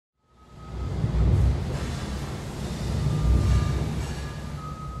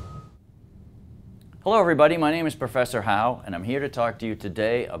Hello everybody, my name is Professor Howe and I'm here to talk to you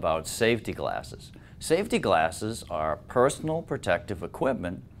today about safety glasses. Safety glasses are personal protective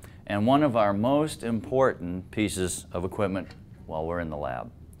equipment and one of our most important pieces of equipment while we're in the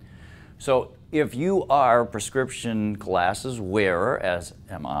lab. So if you are a prescription glasses wearer, as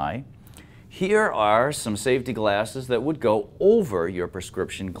am I, here are some safety glasses that would go over your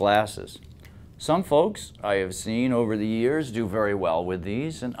prescription glasses. Some folks I have seen over the years do very well with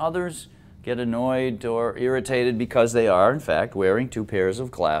these, and others get annoyed or irritated because they are, in fact, wearing two pairs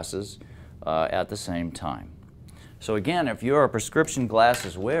of glasses at the same time. So again, if you're a prescription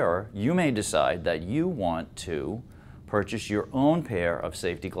glasses wearer, you may decide that you want to purchase your own pair of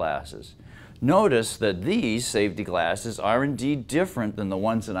safety glasses. Notice that these safety glasses are indeed different than the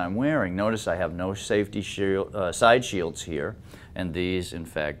ones that I'm wearing. Notice I have no safety side shields here, and these, in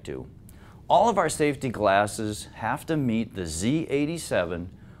fact, do. All of our safety glasses have to meet the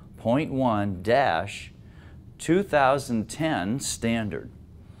Z87.1-2010 standard.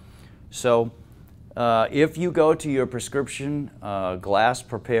 So if you go to your prescription glass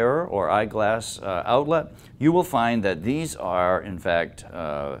preparer or eyeglass outlet, you will find that these are, in fact,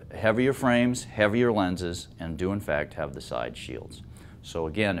 heavier frames, heavier lenses, and do, in fact, have the side shields. So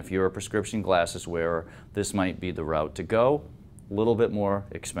again, if you're a prescription glasses wearer, this might be the route to go, a little bit more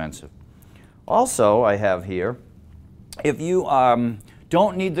expensive. Also, I have here, if you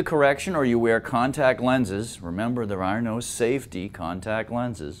don't need the correction or you wear contact lenses, remember there are no safety contact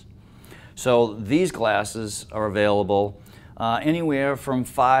lenses. So these glasses are available anywhere from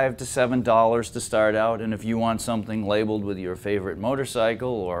 $5 to $7 to start out, and if you want something labeled with your favorite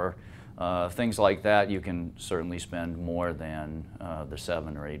motorcycle or things like that, you can certainly spend more than the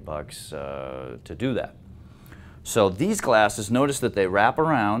 $7 or $8 to do that. So these glasses, notice that they wrap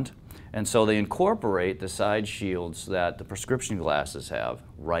around, and so they incorporate the side shields that the prescription glasses have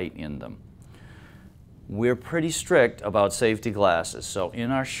right in them. We're pretty strict about safety glasses, so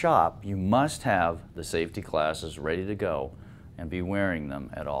in our shop you must have the safety glasses ready to go and be wearing them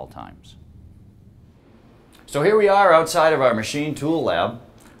at all times. So here we are outside of our machine tool lab.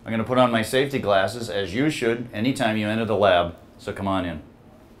 I'm going to put on my safety glasses, as you should anytime you enter the lab, so come on in.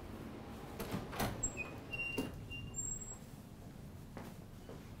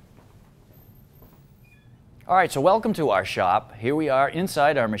 All right, so welcome to our shop. Here we are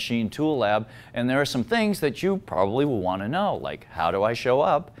inside our machine tool lab, and there are some things that you probably will want to know, like how do I show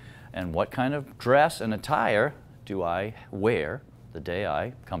up and what kind of dress and attire do I wear the day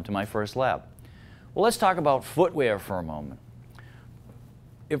I come to my first lab. Well, let's talk about footwear for a moment.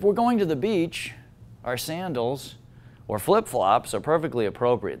 If we're going to the beach, our sandals or flip-flops are perfectly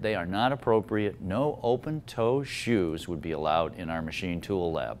appropriate. They are not appropriate. No open-toe shoes would be allowed in our machine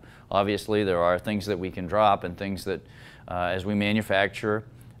tool lab. Obviously, there are things that we can drop and things that, as we manufacture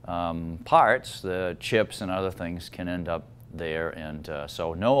parts, the chips and other things can end up there, and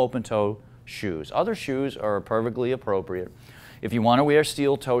so no open-toe shoes. Other shoes are perfectly appropriate. If you want to wear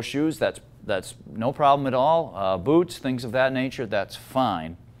steel-toe shoes, that's no problem at all. Boots, things of that nature, that's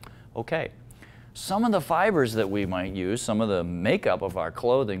fine. Okay. Some of the fibers that we might use, some of the makeup of our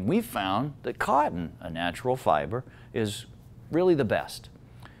clothing, we found that cotton, a natural fiber, is really the best.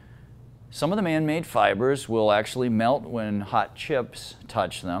 Some of the man-made fibers will actually melt when hot chips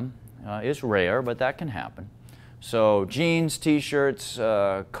touch them. It's rare, but that can happen. So jeans, t-shirts,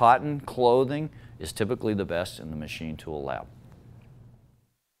 cotton clothing is typically the best in the machine tool lab.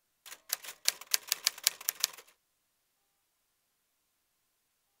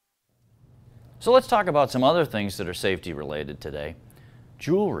 So let's talk about some other things that are safety related today.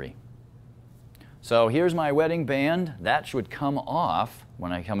 Jewelry. So here's my wedding band. That should come off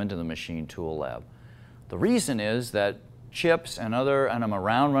when I come into the machine tool lab. The reason is that chips and I'm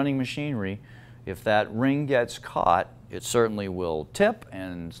around running machinery, if that ring gets caught, it certainly will tip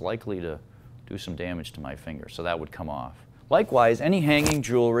and is likely to do some damage to my finger, so that would come off. Likewise, any hanging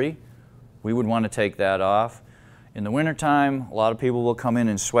jewelry, we would want to take that off. In the wintertime, a lot of people will come in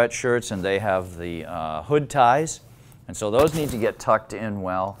sweatshirts and they have the hood ties, and so those need to get tucked in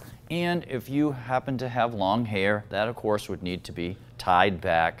well. And if you happen to have long hair, that of course would need to be tied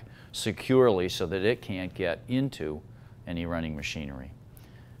back securely so that it can't get into any running machinery.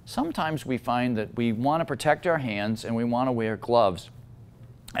 Sometimes we find that we want to protect our hands and we want to wear gloves.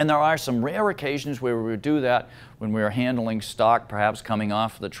 And there are some rare occasions where we would do that when we are handling stock, perhaps coming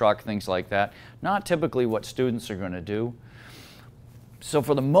off the truck, things like that. Not typically what students are going to do. So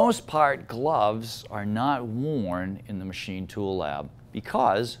for the most part, gloves are not worn in the machine tool lab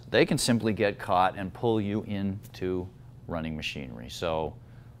because they can simply get caught and pull you into running machinery. So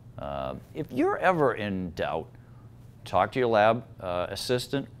if you're ever in doubt, talk to your lab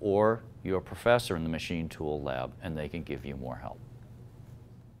assistant or your professor in the machine tool lab, and they can give you more help.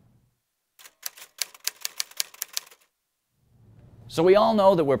 So we all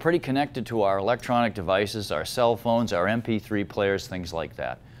know that we're pretty connected to our electronic devices, our cell phones, our MP3 players, things like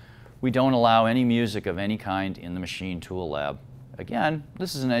that. We don't allow any music of any kind in the machine tool lab. Again,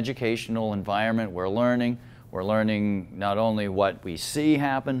 this is an educational environment. We're learning not only what we see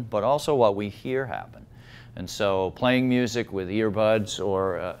happen, but also what we hear happen. And so playing music with earbuds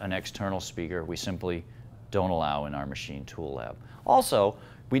or an external speaker, we simply don't allow in our machine tool lab. Also,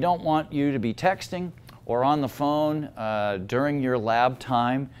 we don't want you to be texting or on the phone during your lab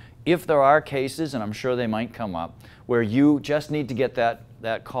time. If there are cases, and I'm sure they might come up, where you just need to get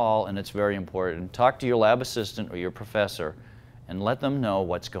that call and it's very important, talk to your lab assistant or your professor and let them know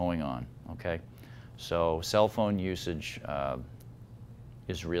what's going on, okay? So cell phone usage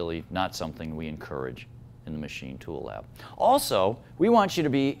is really not something we encourage in the machine tool lab. Also, we want you to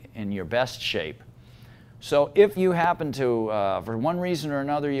be in your best shape. So if you happen to, for one reason or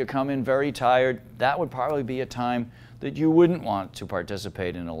another, you come in very tired, that would probably be a time that you wouldn't want to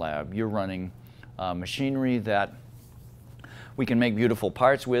participate in a lab. You're running machinery that we can make beautiful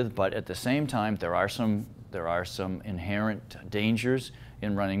parts with, but at the same time, there are some inherent dangers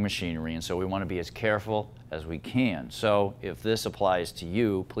in running machinery, and so we want to be as careful as we can. So if this applies to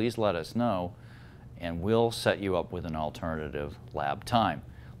you, please let us know, and we'll set you up with an alternative lab time.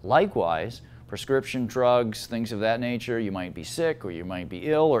 Likewise, prescription drugs, things of that nature, you might be sick or you might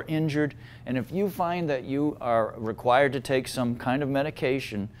be ill or injured, and if you find that you are required to take some kind of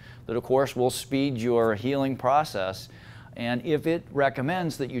medication that of course will speed your healing process, and if it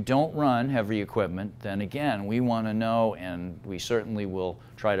recommends that you don't run heavy equipment, then again, we want to know, and we certainly will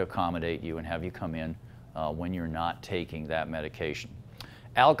try to accommodate you and have you come in when you're not taking that medication.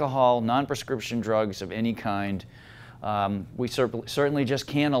 Alcohol, non-prescription drugs of any kind, we certainly just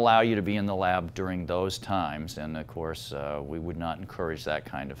can't allow you to be in the lab during those times, and of course we would not encourage that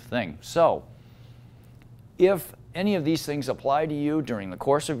kind of thing. So if any of these things apply to you during the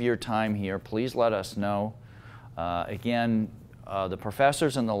course of your time here, please let us know. Again, the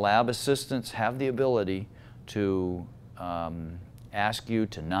professors and the lab assistants have the ability to ask you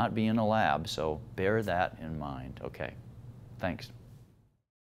to not be in a lab, so bear that in mind. Okay, thanks.